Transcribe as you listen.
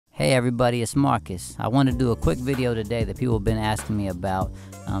Hey everybody, it's Marcus. I want to do a quick video today that people have been asking me about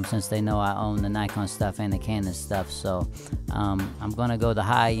since they know I own the Nikon stuff and the Canon stuff. So I'm going to go the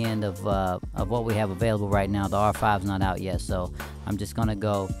high end of what we have available right now. The R5's not out yet, so I'm just going to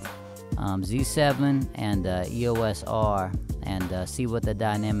go Z7 and EOS R and see what the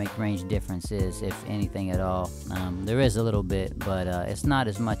dynamic range difference is, if anything at all. There is a little bit, but it's not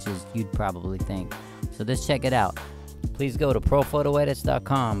as much as you'd probably think. So let's check it out. Please go to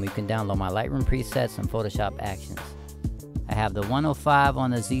prophotoedits.com where you can download my Lightroom presets and Photoshop actions. I have the 105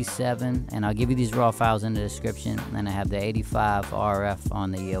 on the Z7, and I'll give you these raw files in the description, and I have the 85 RF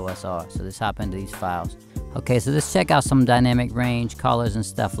on the EOS R. So let's hop into these files. Okay, so let's check out some dynamic range, colors and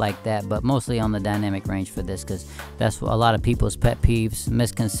stuff like that, but mostly on the dynamic range for this, because that's a lot of people's pet peeves,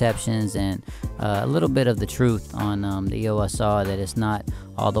 misconceptions, and a little bit of the truth on the EOS R, that it's not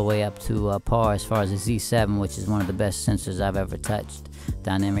all the way up to par as far as the Z7, which is one of the best sensors I've ever touched,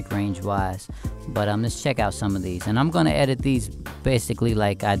 dynamic range wise. But let's check out some of these, and I'm going to edit these basically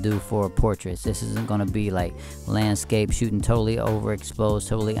like I do for portraits. This isn't going to be like landscape, shooting totally overexposed,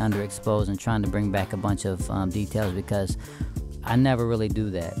 totally underexposed, and trying to bring back a bunch of details, because I never really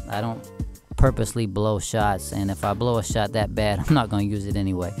do that. I don't purposely blow shots, and if I blow a shot that bad, I'm not going to use it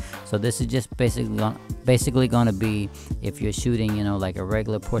anyway. So this is just basically going to be if you're shooting, you know, like a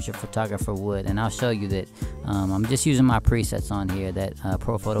regular portrait photographer would. And I'll show you that I'm just using my presets on here, that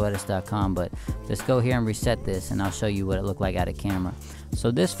prophotoedits.com. But let's go here and reset this, and I'll show you what it looked like out of camera.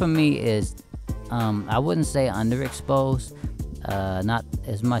 So this for me is I wouldn't say underexposed, not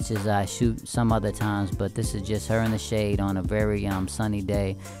as much as I shoot some other times, but this is just her in the shade on a very sunny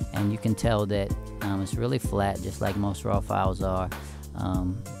day, and you can tell that it's really flat, just like most raw files are.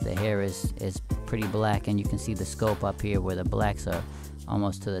 The hair is pretty black, and you can see the scope up here where the blacks are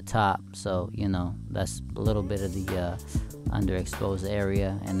almost to the top, so you know that's a little bit of the underexposed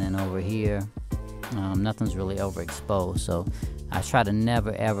area. And then over here nothing's really overexposed, so I try to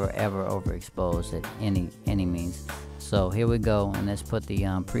never ever overexpose at any means. So here we go, and let's put the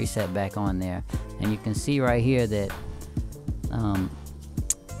preset back on there, and you can see right here that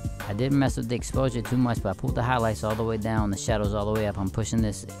I didn't mess with the exposure too much, but I pulled the highlights all the way down, the shadows all the way up. I'm pushing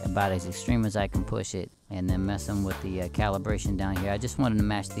this about as extreme as I can push it, and then messing with the calibration down here. I just wanted to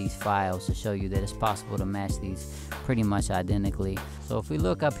match these files to show you that it's possible to match these pretty much identically. So if we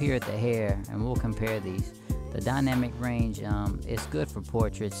look up here at the hair, and we'll compare these, the dynamic range is good for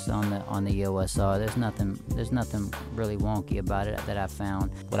portraits on the EOS R. There's nothing really wonky about it that I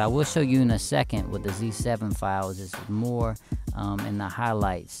found. What I will show you in a second with the Z7 files is more in the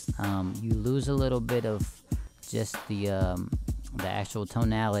highlights. You lose a little bit of just the actual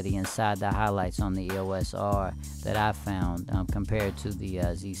tonality inside the highlights on the EOS R that I found compared to the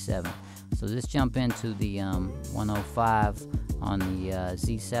Z7. So let's jump into the 105 on the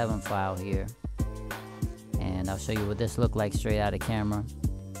Z7 file here, and I'll show you what this looked like straight out of camera.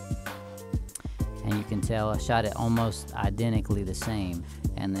 And you can tell I shot it almost identically the same,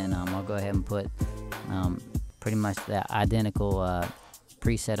 and then I'll go ahead and put pretty much that identical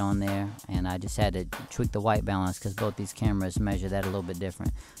preset on there, and I just had to tweak the white balance because both these cameras measure that a little bit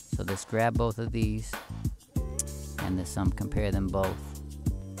different. So let's grab both of these and let's compare them both.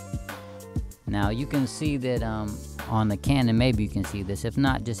 Now you can see that on the Canon, maybe you can see this. If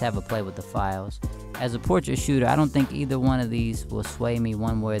not, just have a play with the files. As a portrait shooter, I don't think either one of these will sway me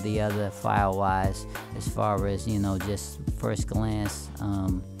one way or the other file wise, as far as, you know, just first glance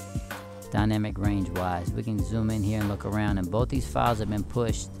dynamic range wise. We can zoom in here and look around, and both these files have been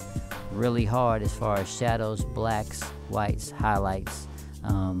pushed really hard as far as shadows, blacks, whites, highlights,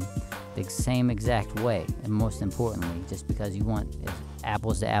 the same exact way. And most importantly, just because you want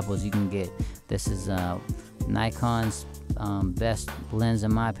apples to apples, you can get. This is Nikon's best lens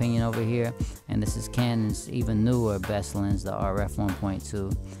in my opinion over here, and this is Canon's even newer best lens, the RF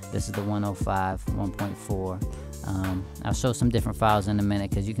 1.2. This is the 105 1.4. I'll show some different files in a minute,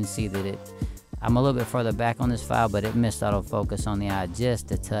 because you can see that I'm a little bit further back on this file, but it missed autofocus on the eye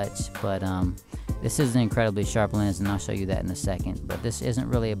just a touch. But this is an incredibly sharp lens, and I'll show you that in a second. But this isn't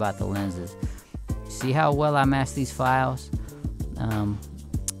really about the lenses. See how well I match these files?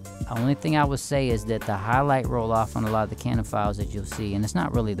 The only thing I would say is that the highlight roll off on a lot of the Canon files that you'll see, and it's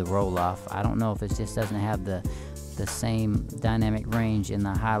not really the roll off. I don't know if it just doesn't have the same dynamic range in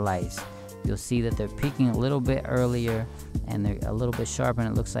the highlights. You'll see that they're peaking a little bit earlier, and they're a little bit sharper, and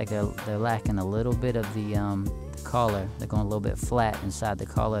it looks like they're lacking a little bit of the color. They're going a little bit flat inside the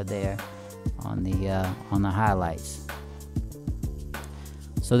color there on the highlights.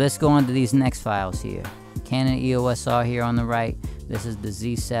 So let's go on to these next files here. Canon EOS R here on the right. This is the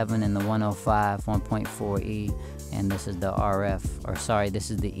Z7 and the 105 1.4E. and this is the RF, or sorry,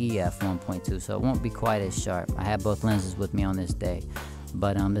 this is the EF 1.2, so it won't be quite as sharp. I have both lenses with me on this day,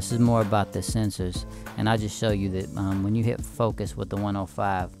 but this is more about the sensors, and I'll just show you that when you hit focus with the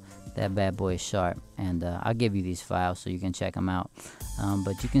 105, that bad boy is sharp, and I'll give you these files so you can check them out.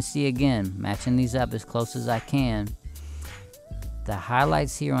 But you can see, again, matching these up as close as I can. The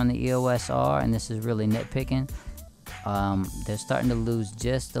highlights here on the EOS R, and this is really nitpicking, they're starting to lose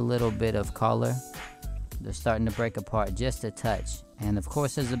just a little bit of color. They're starting to break apart just a touch, and of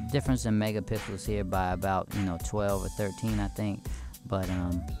course there's a difference in megapixels here by about 12 or 13, I think. But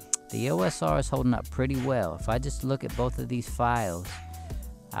the EOS R is holding up pretty well. If I just look at both of these files,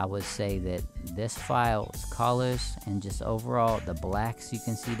 I would say that this file's colors and just overall the blacks you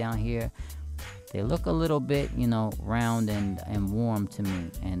can see down here, they look a little bit round and warm to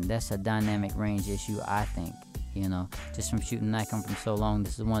me, and that's a dynamic range issue, I think. Just from shooting Nikon for so long,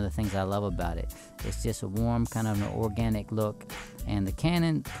 this is one of the things I love about it. It's just a warm, kind of an organic look, and the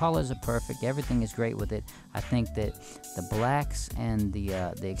Canon colors are perfect. Everything is great with it. I think that the blacks and the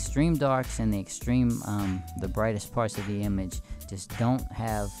extreme darks and the extreme the brightest parts of the image just don't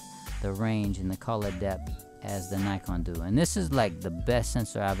have the range and the color depth as the Nikon do. And this is like the best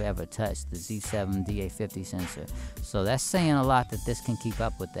sensor I've ever touched, the Z7 DA50 sensor. So that's saying a lot that this can keep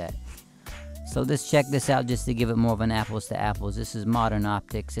up with that. So let's check this out just to give it more of an apples to apples. This is modern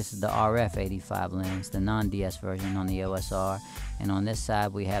optics. This is the RF 85 lens, the non-DS version on the EOS R. And on this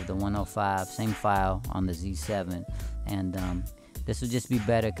side we have the 105, same file on the Z7. And this will just be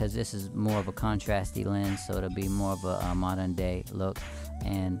better because this is more of a contrasty lens, so it'll be more of a modern day look.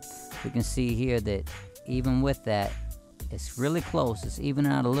 And we can see here that even with that, it's really close. It's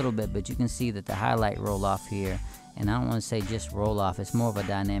evening out a little bit, but you can see that the highlight roll off here, and I don't want to say just roll off, it's more of a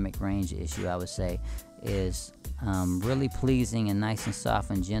dynamic range issue, I would say, is really pleasing and nice and soft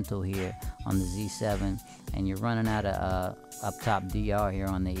and gentle here on the Z7. And you're running out of up top DR here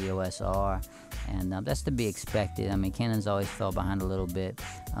on the EOS R, and that's to be expected. I mean, Canon's always fell behind a little bit,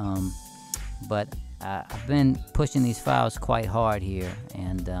 but I've been pushing these files quite hard here,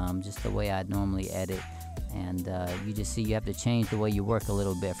 and just the way I normally edit. And you just see you have to change the way you work a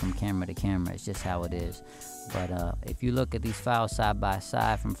little bit from camera to camera. It's just how it is. But if you look at these files side by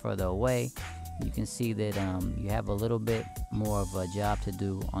side from further away, you can see that you have a little bit more of a job to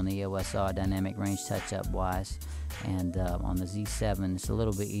do on the EOS R dynamic range touch-up wise, and on the Z7 it's a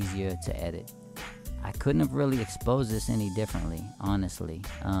little bit easier to edit. I couldn't have really exposed this any differently, honestly.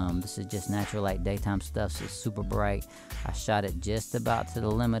 This is just natural light daytime stuff, so it's super bright. I shot it just about to the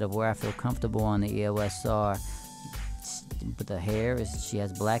limit of where I feel comfortable on the EOS R. But the hair, she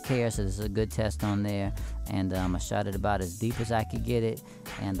has black hair, so this is a good test on there. And I shot it about as deep as I could get it.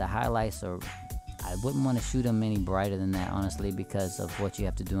 And the highlights are, I wouldn't want to shoot them any brighter than that, honestly, because of what you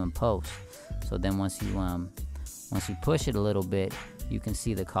have to do in post. So then once you push it a little bit, you can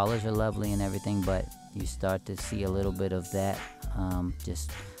see the colors are lovely and everything, but you start to see a little bit of that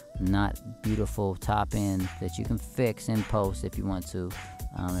just not beautiful top end that you can fix in post if you want to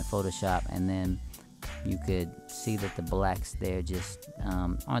in Photoshop. And then you could see that the blacks there just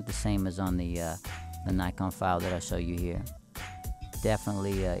aren't the same as on the Nikon file that I'll show you here.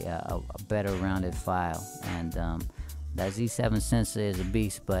 Definitely a better rounded file, and that Z7 sensor is a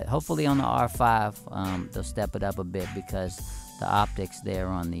beast. But hopefully on the R5 they'll step it up a bit, because the optics there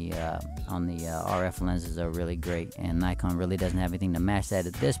on the RF lenses are really great, and Nikon really doesn't have anything to match that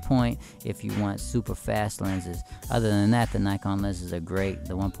at this point if you want super fast lenses. Other than that, the Nikon lenses are great.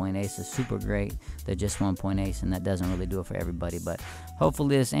 The 1.8s are super great. They're just 1.8s, and that doesn't really do it for everybody. But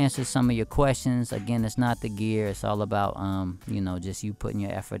hopefully this answers some of your questions. Again, it's not the gear. It's all about just you putting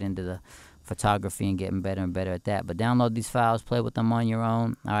your effort into the photography and getting better and better at that. But download these files, play with them on your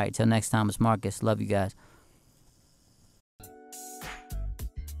own. All right, till next time, it's Marcus. Love you guys.